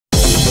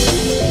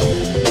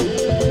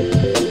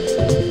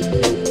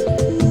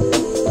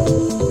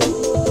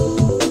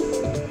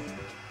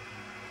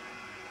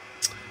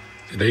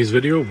today's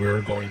video,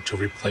 we're going to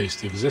replace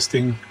the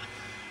existing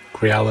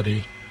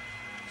Creality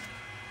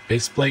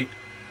base plate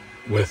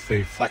with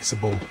a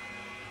flexible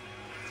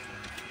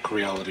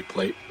Creality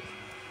plate.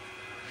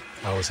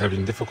 I was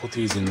having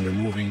difficulties in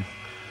removing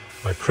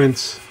my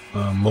prints.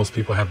 Most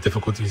people have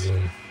difficulties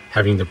in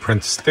having the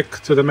prints stick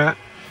to the mat.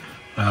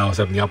 I was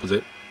having the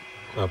opposite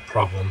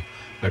problem.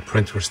 My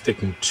prints were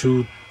sticking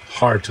too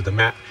hard to the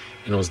mat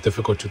and it was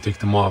difficult to take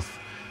them off.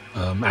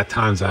 At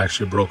times I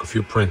actually broke a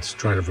few prints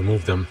trying to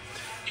remove them,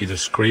 either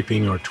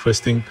scraping or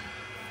twisting.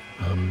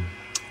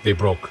 They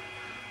broke.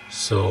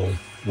 So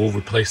we'll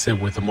replace it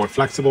with a more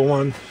flexible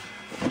one.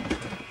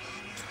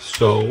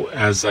 So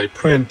as I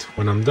print,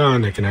 when I'm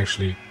done, I can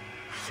actually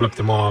flip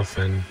them off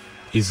and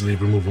easily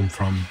remove them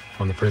from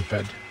the print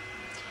bed.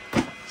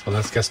 So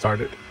let's get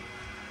started.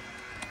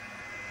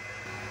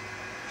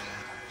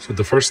 So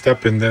the first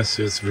step in this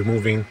is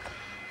removing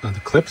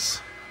the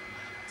clips.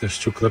 There's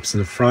 2 clips in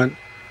the front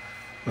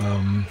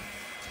and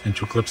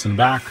 2 clips in the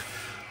back.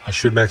 I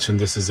should mention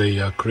this is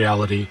a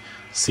Creality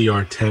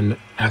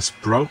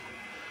CR10S-Pro.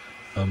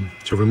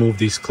 To remove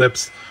these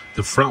clips,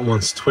 the front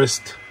ones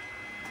twist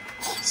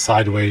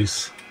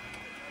sideways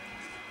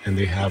and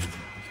they have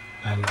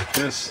like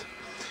this,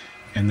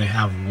 and they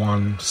have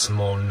one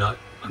small nut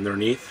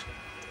underneath,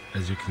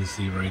 as you can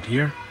see right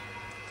here.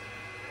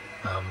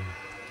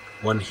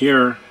 One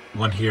here,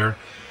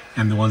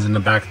 and the ones in the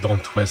back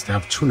don't twist. They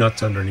have 2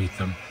 nuts underneath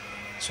them.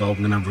 So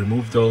I'm gonna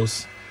remove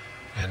those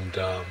and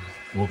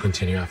we'll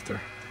continue after.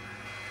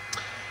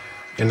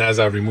 And as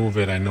I remove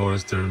it, I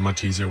noticed there are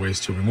much easier ways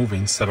to remove it.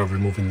 Instead of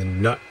removing the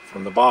nut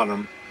from the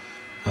bottom,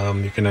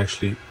 you can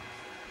actually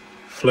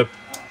flip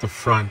the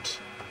front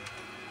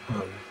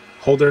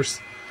holders,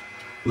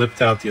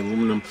 lift out the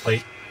aluminum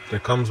plate that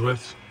it comes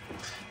with.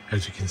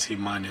 As you can see,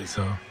 mine is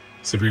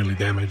severely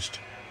damaged.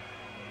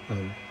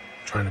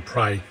 Trying to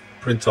pry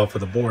prints off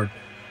of the board,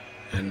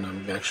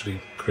 and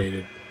actually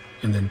created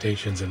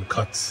indentations and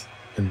cuts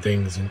and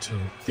things into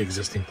the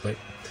existing plate.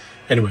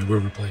 Anyway, we're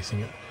replacing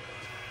it.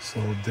 So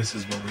this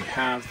is what we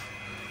have,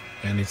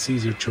 and it's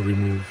easier to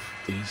remove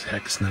these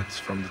hex nuts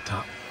from the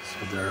top.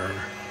 So there are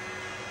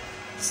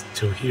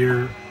 2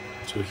 here,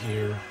 2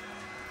 here,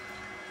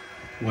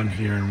 1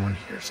 here, and 1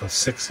 here. So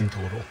 6 in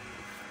total.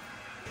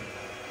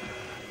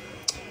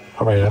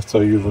 All right,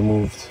 after you've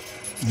removed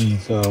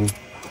these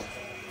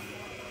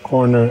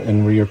corner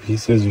and rear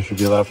pieces, you should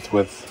be left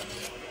with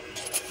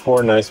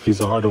 4 nice pieces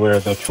of hardware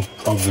that you're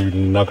probably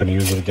not going to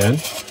use it again.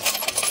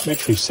 Make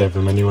sure you save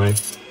them anyway.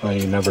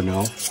 You never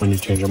know when you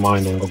change your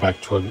mind and go back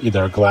to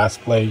either a glass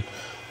plate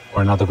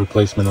or another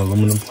replacement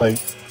aluminum plate.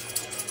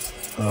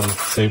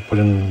 Put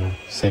in a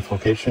safe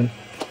location.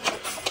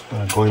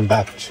 Going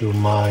back to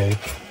my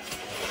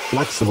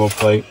flexible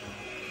plate,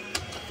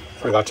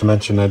 forgot to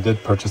mention I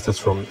did purchase this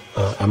from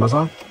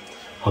Amazon.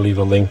 I'll leave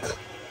a link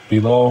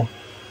below.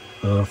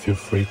 Feel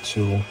free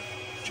to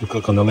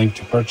click on the link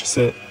to purchase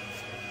it.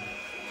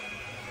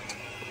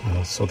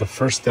 So the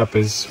first step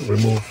is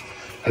remove.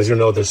 As you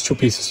know, there's 2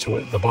 pieces to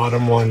it. The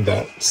bottom one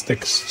that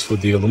sticks to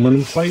the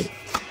aluminum plate,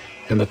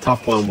 and the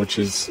top one which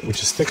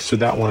sticks to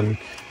that one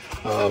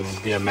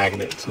via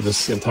magnet. So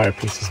this entire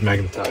piece is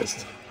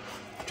magnetized.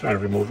 Try to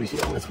remove it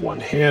here with one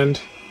hand.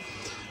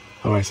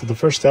 All right, so the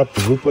first step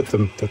is we'll put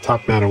the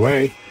top mat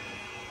away.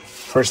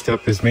 First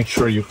step is make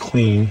sure you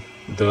clean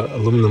the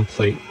aluminum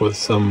plate with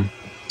some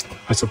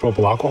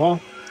isopropyl alcohol.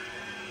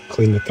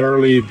 Clean it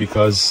thoroughly,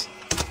 because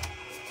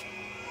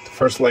the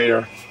first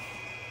layer,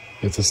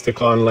 it's a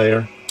stick-on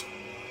layer.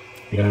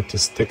 You're gonna have to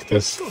stick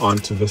this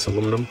onto this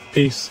aluminum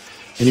piece,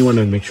 and you want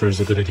to make sure there's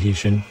a good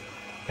adhesion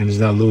and it's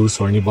not loose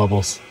or any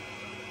bubbles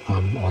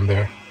on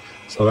there.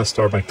 So let's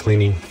start by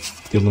cleaning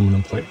the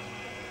aluminum plate.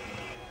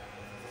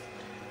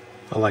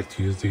 I like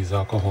to use these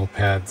alcohol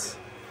pads.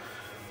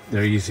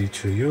 They're easy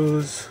to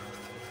use.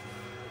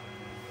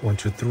 1,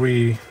 2,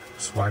 3.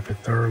 Swipe it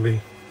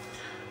thoroughly.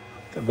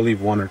 I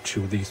believe 1 or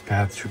 2 of these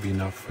pads should be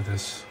enough for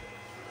this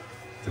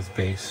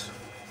base.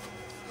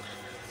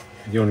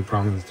 The only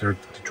problem is they're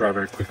to dry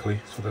very quickly.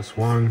 So that's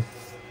 1.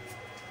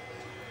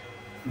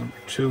 Number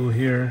 2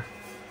 here.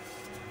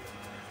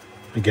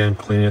 Again,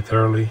 clean it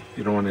thoroughly.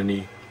 You don't want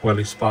any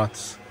oily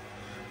spots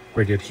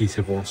where the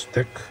adhesive won't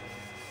stick.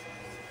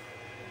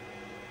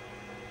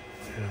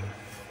 Yeah.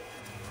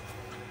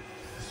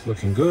 It's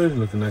looking good,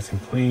 looking nice and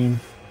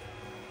clean.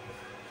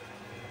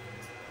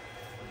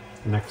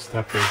 Next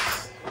step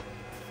is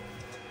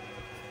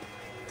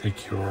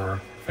take your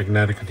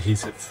magnetic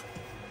adhesive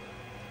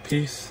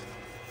piece.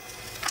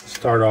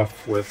 Start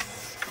off with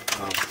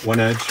one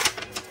edge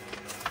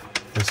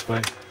this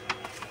way.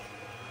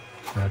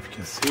 Now if you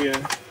can see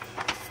it,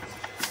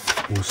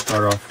 we'll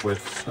start off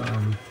with,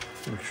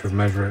 make sure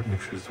measure it,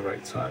 make sure it's the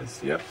right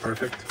size. Yep,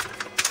 perfect.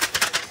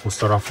 We'll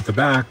start off with the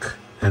back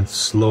and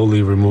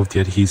slowly remove the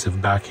adhesive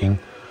backing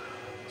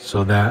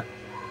so that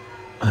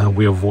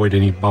we avoid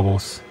any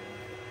bubbles.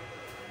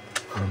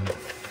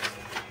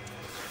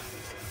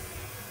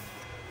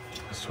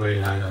 This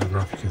way, I don't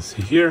know if you can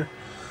see here,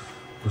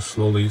 we'll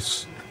slowly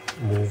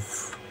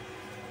move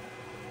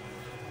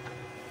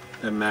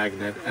the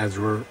magnet as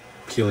we're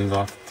peeling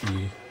off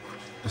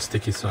the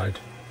sticky side.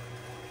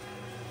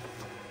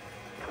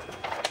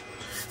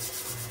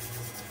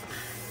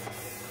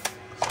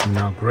 So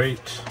now great.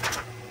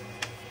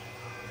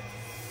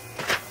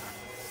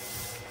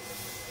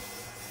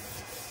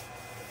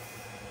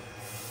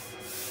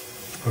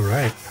 All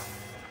right,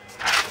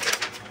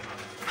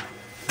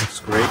 looks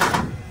great.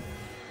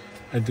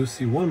 I do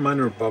see one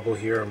minor bubble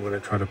here. I'm going to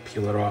try to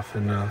peel it off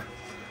and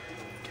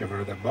get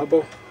rid of that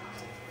bubble.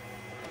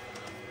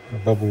 The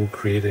bubble will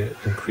create an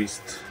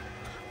increased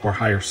or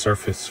higher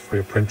surface for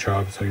your print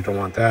job, so you don't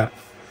want that.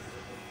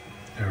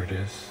 There it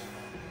is.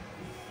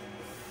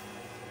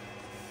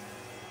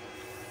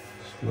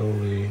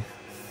 Slowly.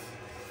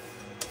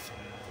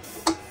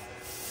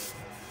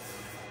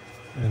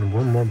 And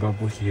one more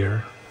bubble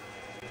here.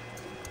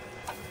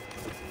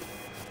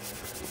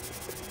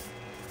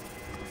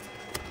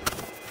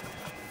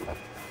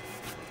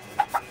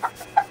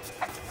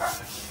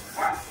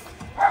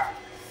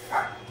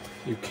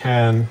 You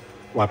can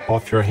wipe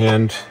off your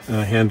hand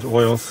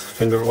oils,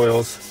 finger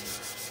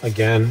oils,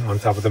 again on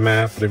top of the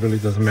mat, but it really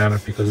doesn't matter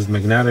because it's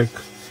magnetic.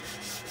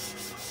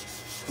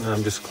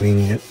 I'm just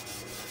cleaning it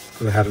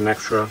because I had an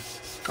extra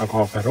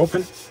alcohol pad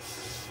open.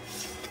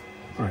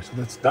 All right, so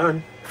that's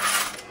done.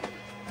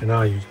 And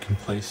now you can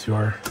place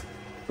your,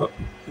 oh,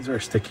 it's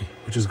very sticky,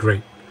 which is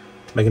great.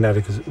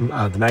 Magnetic is,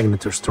 the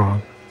magnets are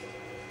strong.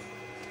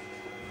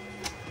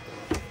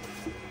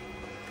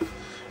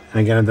 And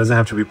again, it doesn't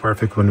have to be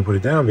perfect when you put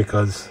it down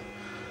because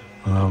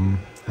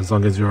as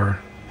long as your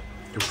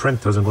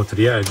print doesn't go to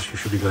the edge, you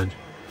should be good.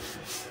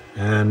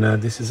 And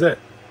this is it.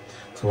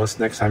 So what's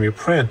next time you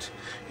print,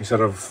 instead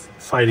of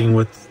fighting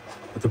with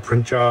the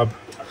print job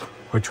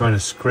or trying to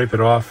scrape it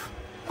off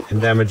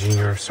and damaging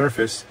your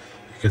surface,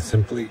 you can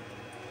simply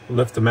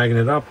lift the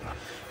magnet up,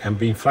 and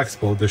being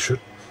flexible, this should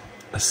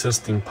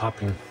assist in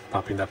popping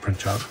that print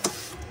job.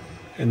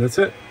 And that's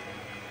it.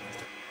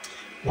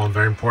 One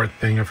very important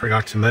thing I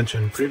forgot to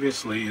mention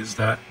previously is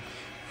that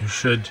you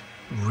should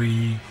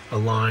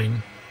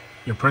realign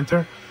your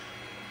printer,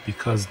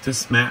 because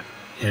this mat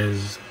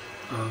is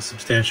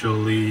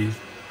substantially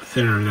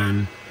thinner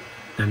than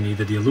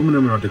either the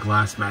aluminum or the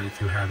glass mat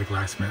if you have the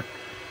glass mat.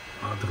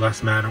 The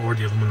glass mat or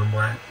the aluminum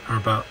mat are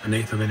about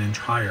 1/8 of an inch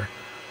higher.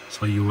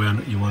 So you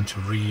want to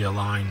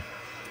realign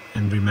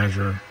and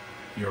remeasure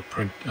your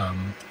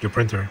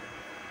printer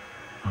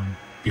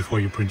before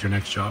you print your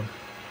next job.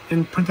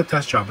 And print a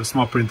test job, a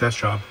small print test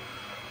job,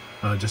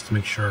 just to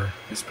make sure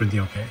it's printing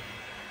okay.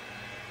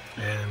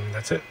 And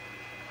that's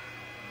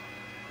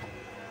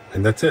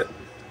it.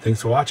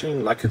 Thanks for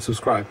watching. Like and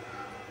subscribe.